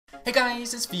Hey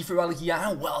guys, it's FifaRalle here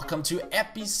and welcome to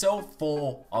episode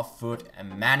 4 of FUT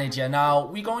Manager. Now,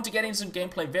 we're going to get into some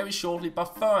gameplay very shortly,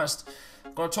 but first,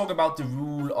 I'm going to talk about the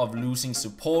rule of losing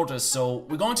supporters. So,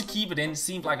 we're going to keep it in. It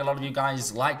seemed like a lot of you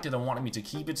guys liked it and wanted me to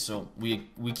keep it, so we're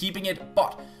keeping it,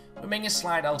 but we're making a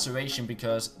slight alteration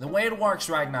because the way it works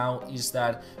right now is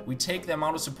that we take the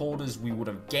amount of supporters we would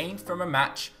have gained from a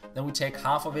match, then we take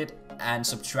half of it and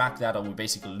subtract that, or we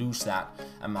basically lose that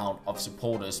amount of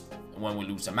supporters when we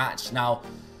lose a match. Now,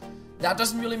 that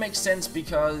doesn't really make sense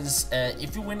because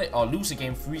if you win or lose a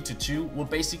game 3-2, we'll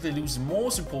basically lose more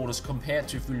supporters compared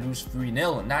to if we lose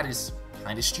 3-0, and that is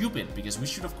kind of stupid because we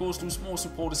should of course lose more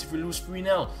supporters if we lose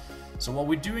 3-0. So what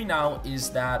we're doing now is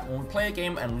that when we play a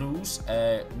game and lose,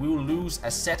 we will lose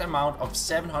a set amount of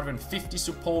 750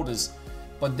 supporters,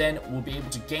 but then we'll be able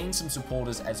to gain some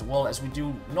supporters as well as we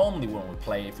do normally when we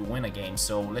play if we win a game.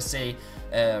 So let's say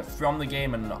from the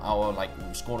game and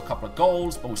we scored a couple of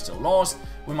goals but we still lost,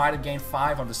 we might have gained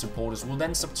 500 supporters. We'll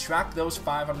then subtract those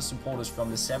 500 supporters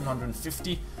from the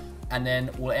 750 and then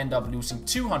we'll end up losing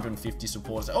 250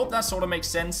 supporters. I hope that sort of makes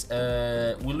sense.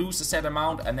 We'll lose a set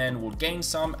amount and then we'll gain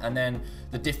some, and then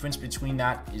the difference between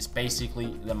that is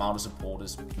basically the amount of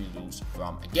supporters we lose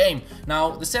from a game. Now,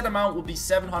 the set amount will be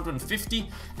 750,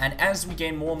 and as we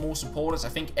gain more and more supporters, I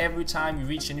think every time we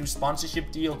reach a new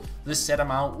sponsorship deal, this set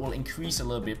amount will increase a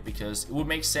little bit because it would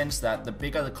make sense that the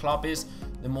bigger the club is,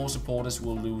 the more supporters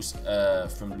will lose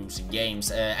from losing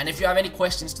games. And if you have any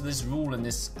questions to this rule and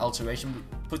this alteration,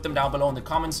 put them down below in the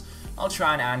comments. I'll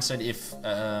try and answer it if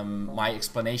my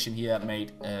explanation here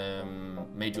made you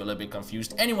a little bit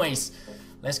confused. Anyways,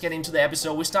 let's get into the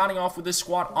episode. We're starting off with the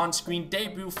squad on-screen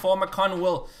debut for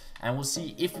McConville, and we'll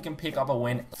see if we can pick up a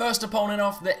win. First opponent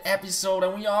of the episode,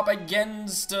 and we are up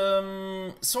against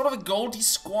sort of a Goldie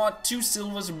squad, 2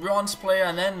 silvers, a bronze player,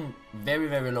 and then very,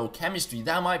 very low chemistry.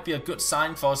 That might be a good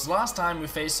sign for us. Last time we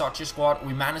faced such a squad,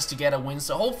 we managed to get a win,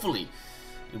 so hopefully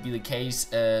it'll be the case,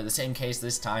 the same case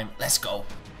this time. Let's go.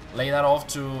 Lay that off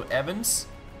to Evans.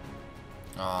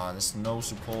 Ah, there's no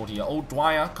support here. Oh,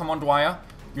 Dwyer, come on, Dwyer.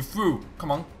 You're through.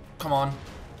 Come on, come on.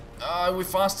 Are we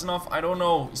fast enough? I don't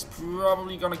know. He's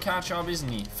probably gonna catch up, isn't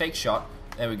he? Fake shot.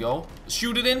 There we go.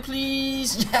 Shoot it in,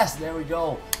 please. Yes, there we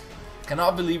go.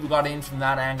 Cannot believe we got in from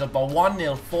that angle. But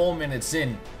 1-0, 4 minutes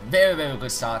in. Very, very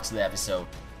good start to the episode.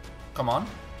 Come on.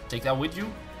 Take that with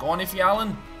you. Go on,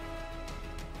 FifaRalle.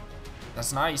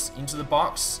 That's nice. Into the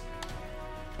box.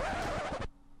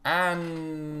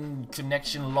 And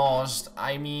connection lost.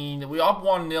 I mean, we're up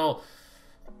 1-0.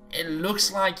 It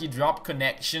looks like he dropped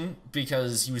connection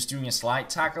because he was doing a slide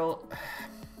tackle.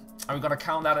 Are we gonna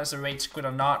count that as a rage quit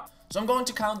or not? So I'm going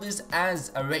to count this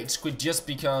as a rage quit just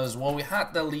because, well, we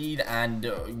had the lead and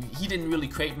he didn't really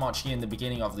create much here in the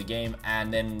beginning of the game,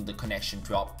 and then the connection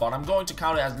dropped. But I'm going to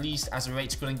count it at least as a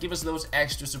rage quit and give us those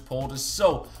extra supporters.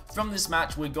 So from this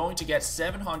match, we're going to get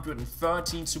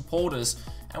 713 supporters,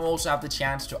 and we'll also have the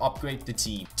chance to upgrade the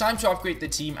team. Time to upgrade the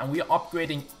team, and we are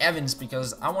upgrading Evans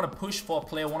because I want to push for a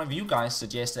player one of you guys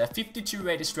suggested, a 52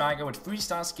 rated striker with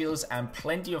 3-star skills and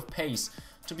plenty of pace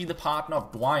to be the partner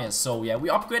of Dwyer. So yeah,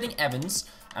 we're upgrading Evans,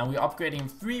 and we're upgrading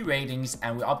 3 ratings,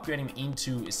 and we're upgrading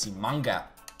into Simanga.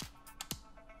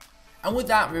 And with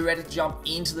that, we're ready to jump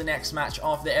into the next match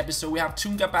of the episode. We have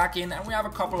Tunga back in, and we have a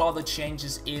couple other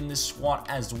changes in the squad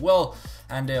as well.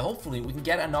 And hopefully we can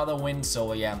get another win.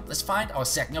 So yeah, let's find our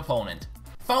second opponent.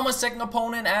 Found my second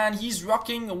opponent, and he's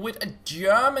rocking with a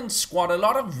German squad. A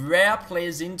lot of rare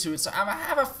players into it, so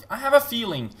I have a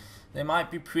feeling they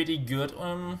might be pretty good.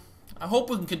 I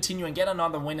hope we can continue and get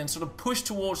another win and sort of push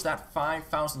towards that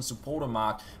 5,000 supporter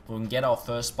mark where we can get our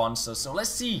first sponsor. So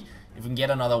let's see if we can get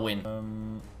another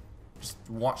win. Just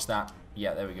watch that.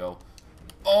 Yeah, there we go.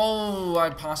 Oh,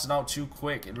 I passed it out too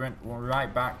quick. It went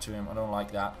right back to him. I don't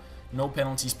like that. No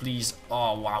penalties, please.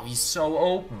 Oh, wow, he's so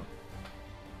open.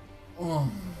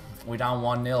 Oh, we're down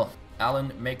 1-0.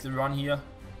 Allen, make the run here.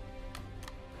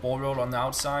 Ball roll on the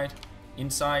outside.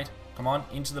 Inside. Come on,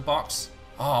 into the box.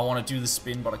 Oh, I want to do the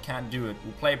spin, but I can't do it.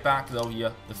 We'll play it back, though,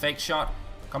 here. The fake shot.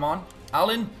 Come on.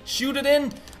 Allen, shoot it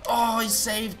in. Oh, he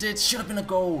saved it. Should have been a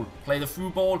goal. Play the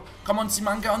through ball. Come on,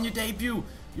 Simanga, on your debut.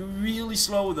 You're really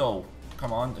slow, though.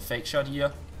 Come on, the fake shot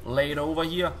here. Lay it over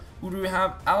here. Who do we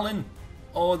have? Allen.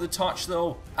 Oh, the touch,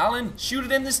 though. Allen, shoot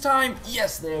it in this time.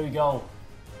 Yes, there we go.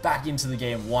 Back into the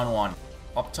game, 1-1.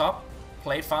 Up top.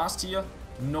 Play it fast here.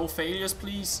 No failures,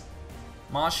 please.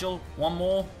 Marshall, one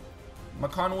more.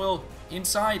 McConville,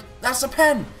 inside. That's a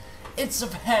pen. It's a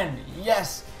pen.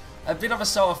 Yes. A bit of a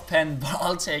soft pen, but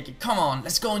I'll take it. Come on,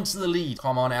 let's go into the lead.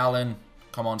 Come on, Allen.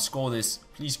 Come on, score this.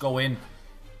 Please go in.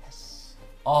 Yes.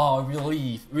 Oh,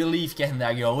 relief. Relief getting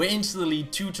that goal. We're into the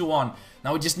lead, 2-1.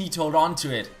 Now we just need to hold on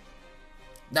to it.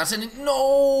 That's it.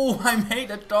 No! I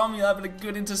made a dummy having a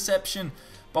good interception.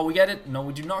 But we get it. No,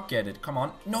 we do not get it. Come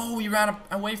on. No, we ran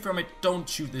away from it. Don't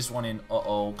shoot this one in.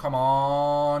 Uh-oh. Come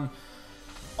on.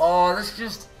 Oh, that's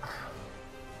just...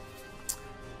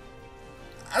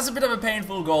 That's a bit of a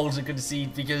painful goal to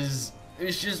concede because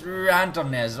it's just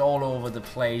randomness all over the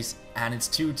place. And it's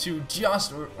 2-2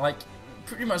 just like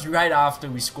pretty much right after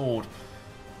we scored.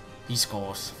 He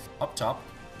scores. Up top.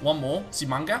 One more.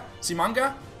 Simanga.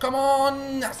 Simanga. Come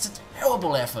on. That's a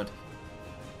terrible effort.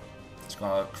 Just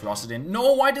gotta cross it in.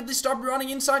 No, why did they stop running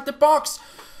inside the box?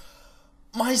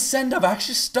 My send-up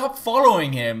actually stopped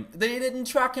following him. They didn't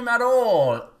track him at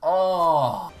all.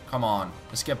 Oh, come on.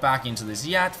 Let's get back into this.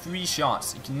 He had 3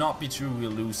 shots. It cannot be true we're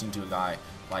losing to a guy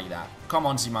like that. Come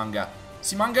on, Simanga.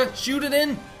 Simanga, shoot it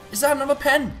in. Is that another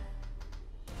pen?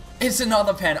 It's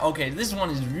another pen. Okay, this one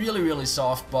is really, really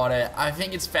soft, but I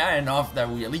think it's fair enough that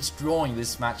we're at least drawing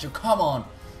this match. So come on,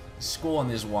 score on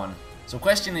this one. So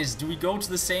question is, do we go to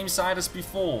the same side as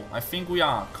before? I think we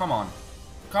are. Come on.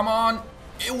 Come on.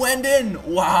 It went in.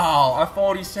 Wow, I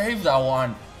thought he saved that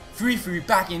one. 3-3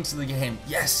 back into the game.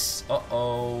 Yes.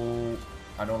 Uh-oh.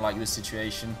 I don't like this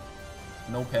situation.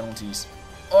 No penalties.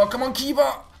 Oh, come on,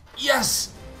 keeper.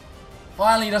 Yes.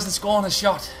 Finally, he doesn't score on a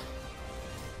shot.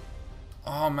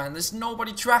 Oh, man, there's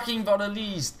nobody tracking, but at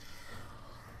least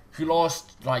he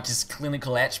lost, like, his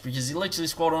clinical edge because he literally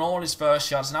scored on all his first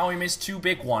shots. Now he missed 2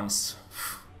 big ones.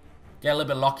 Get a little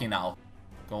bit lucky now.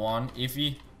 Go on,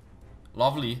 Iffy.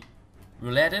 Lovely.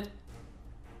 Roulette it.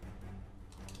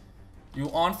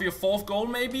 You on for your 4th goal,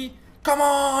 maybe? Come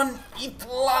on! He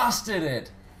blasted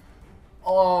it!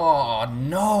 Oh,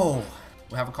 no!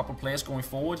 We have a couple players going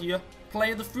forward here.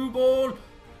 Play the through ball.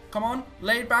 Come on,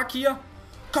 lay it back here.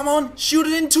 Come on, shoot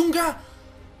it in, Tunga!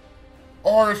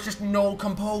 Oh, there's just no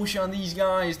composure on these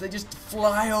guys. They just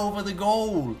fly over the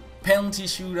goal. Penalty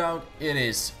shootout, it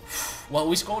is. Well,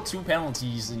 we scored 2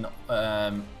 penalties in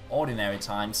ordinary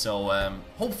time, so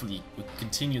hopefully we can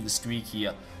continue the streak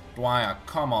here. Dwyer,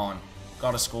 come on.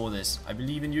 Gotta score this. I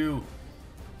believe in you.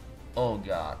 Oh,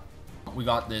 God. We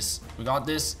got this. We got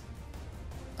this.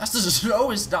 That's the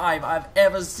slowest dive I've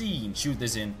ever seen. Shoot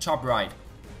this in. Top right.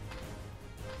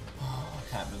 Oh,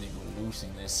 I can't believe we're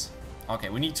losing this. Okay,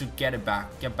 we need to get it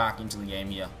back. Get back into the game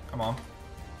here. Come on.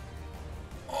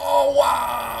 Oh,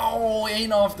 wow!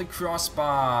 Ain't off the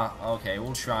crossbar. Okay,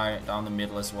 we'll try it down the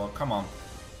middle as well. Come on.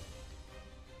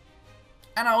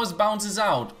 And ours bounces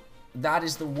out. That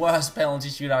is the worst penalty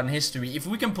shootout in history. If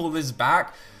we can pull this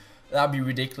back, that'd be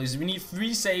ridiculous. We need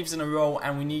 3 saves in a row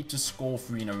and we need to score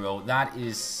 3 in a row. That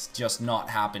is just not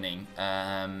happening.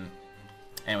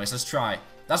 Anyways, let's try.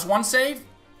 That's 1 save?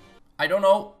 I don't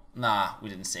know. Nah, we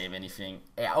didn't save anything.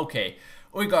 Yeah, okay.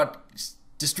 We got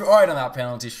destroyed on that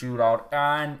penalty shootout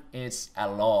and it's a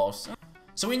loss.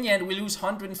 So in the end, we lose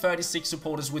 136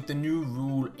 supporters with the new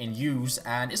rule in use,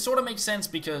 and it sort of makes sense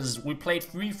because we played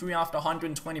 3-3 after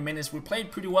 120 minutes. We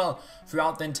played pretty well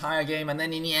throughout the entire game, and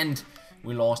then in the end,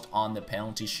 we lost on the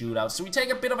penalty shootout. So we take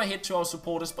a bit of a hit to our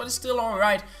supporters, but it's still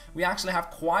alright. We actually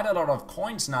have quite a lot of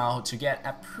coins now to get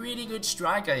a pretty good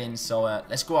striker in, so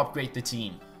let's go upgrade the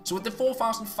team. So with the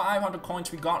 4,500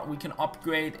 coins we got, we can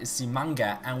upgrade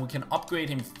Simanga, and we can upgrade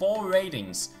him 4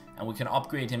 ratings. And we can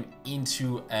upgrade him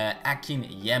into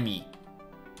Akinyemi.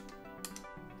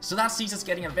 So that sees us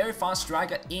getting a very fast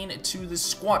striker into the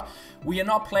squad. We are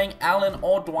not playing Allen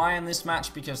or Dwyer in this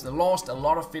match because they lost a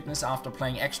lot of fitness after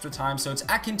playing extra time. So it's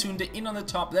Akintunde in on the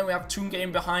top, then we have Tunga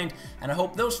in behind. And I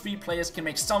hope those 3 players can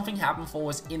make something happen for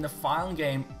us in the final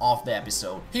game of the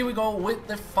episode. Here we go with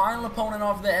the final opponent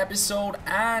of the episode.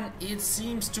 And it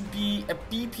seems to be a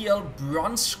BPL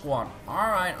bronze squad.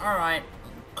 Alright, alright.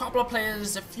 Couple of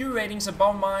players, a few ratings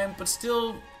above mine, but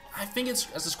still, I think it's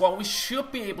as a squad we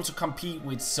should be able to compete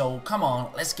with. So come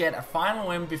on, let's get a final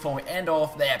win before we end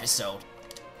off the episode.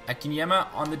 Akinyema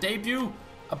on the debut,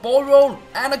 a ball roll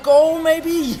and a goal maybe.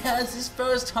 Yes, his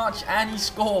first touch and he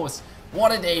scores.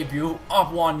 What a debut!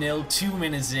 Up 1-0, 2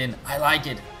 minutes in. I like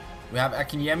it. We have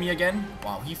Akinyemi again.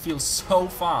 Wow, he feels so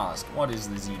fast. What is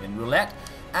this even? Roulette,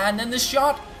 and then the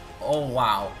shot. Oh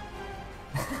wow.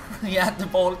 He had the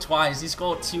ball twice. He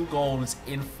scored 2 goals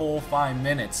in 4-5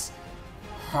 minutes.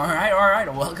 Alright,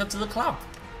 alright. Welcome to the club.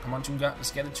 Come on, Tunga.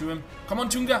 Let's get it to him. Come on,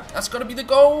 Tunga. That's got to be the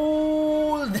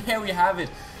goal. There we have it.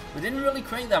 We didn't really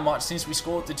create that much since we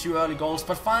scored the 2 early goals,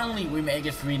 but finally we make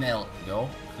it 3-0. Go.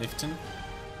 Clifton.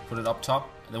 Put it up top.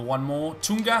 And then one more.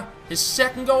 Tunga. His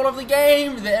 2nd goal of the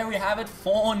game. There we have it.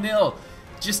 4-0.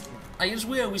 Just It's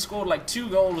weird, we scored like 2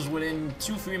 goals within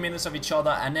 2-3 minutes of each other,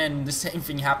 and then the same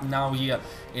thing happened now here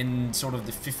in sort of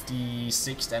the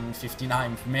 56th and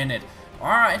 59th minute.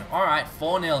 Alright,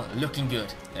 4-0, looking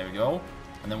good. There we go.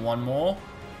 And then one more.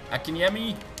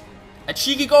 Akinyemi. A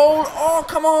cheeky goal. Oh,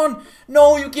 come on.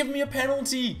 No, you give me a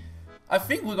penalty. I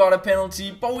think we got a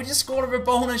penalty, but we just scored a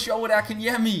Rabona shot with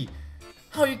Akinyemi.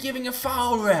 How are you giving a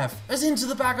foul, ref? It's into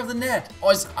the back of the net.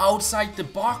 Or it's outside the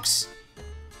box.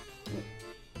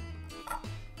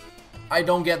 I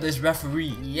don't get this,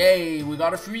 referee. Yay, we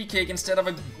got a free kick instead of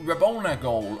a Rabona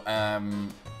goal.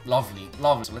 Lovely.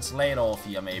 So let's lay it off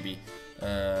here, maybe.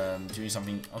 Doing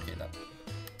something. Okay,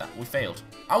 that we failed.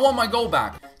 I want my goal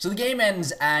back. So the game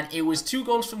ends, and it was 2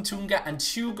 goals from Tunga and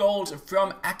 2 goals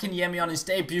from Akinyemi on his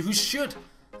debut, who should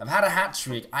have had a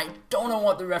hat-trick. I don't know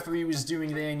what the referee was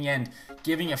doing there in the end,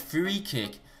 giving a free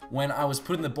kick when I was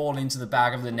putting the ball into the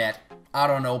back of the net. I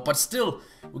don't know, but still,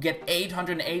 we get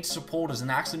 808 supporters, and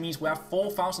that actually means we have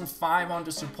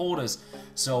 4,500 supporters.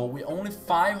 So we're only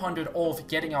 500 off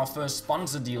getting our first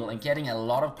sponsor deal and getting a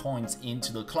lot of coins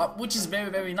into the club, which is very,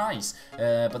 very nice.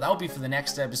 But that'll be for the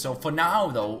next episode. For now,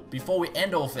 though, before we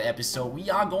end off the episode, we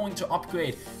are going to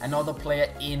upgrade another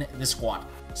player in the squad.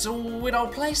 So with our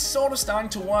play sort of starting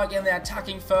to work in the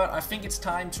attacking third, I think it's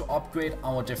time to upgrade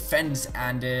our defense.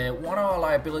 And one of our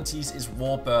liabilities is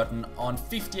Warburton on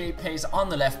 58 pace on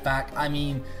the left back. I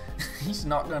mean, he's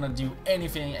not going to do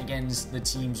anything against the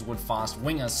teams with fast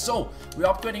wingers. So we're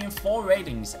upgrading him 4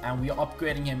 ratings, and we're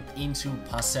upgrading him into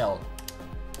Parcel.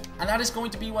 And that is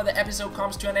going to be where the episode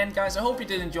comes to an end, guys. I hope you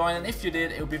did enjoy it, and if you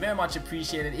did, it would be very much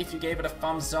appreciated if you gave it a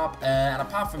thumbs up. And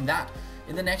apart from that,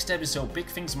 in the next episode, big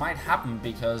things might happen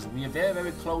because we are very,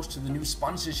 very close to the new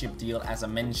sponsorship deal, as I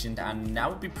mentioned, and that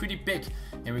would be pretty big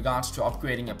in regards to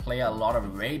upgrading a player a lot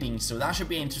of ratings, so that should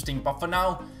be interesting. But for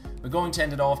now, we're going to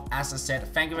end it off. As I said,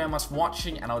 thank you very much for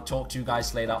watching, and I'll talk to you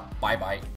guys later. Bye bye.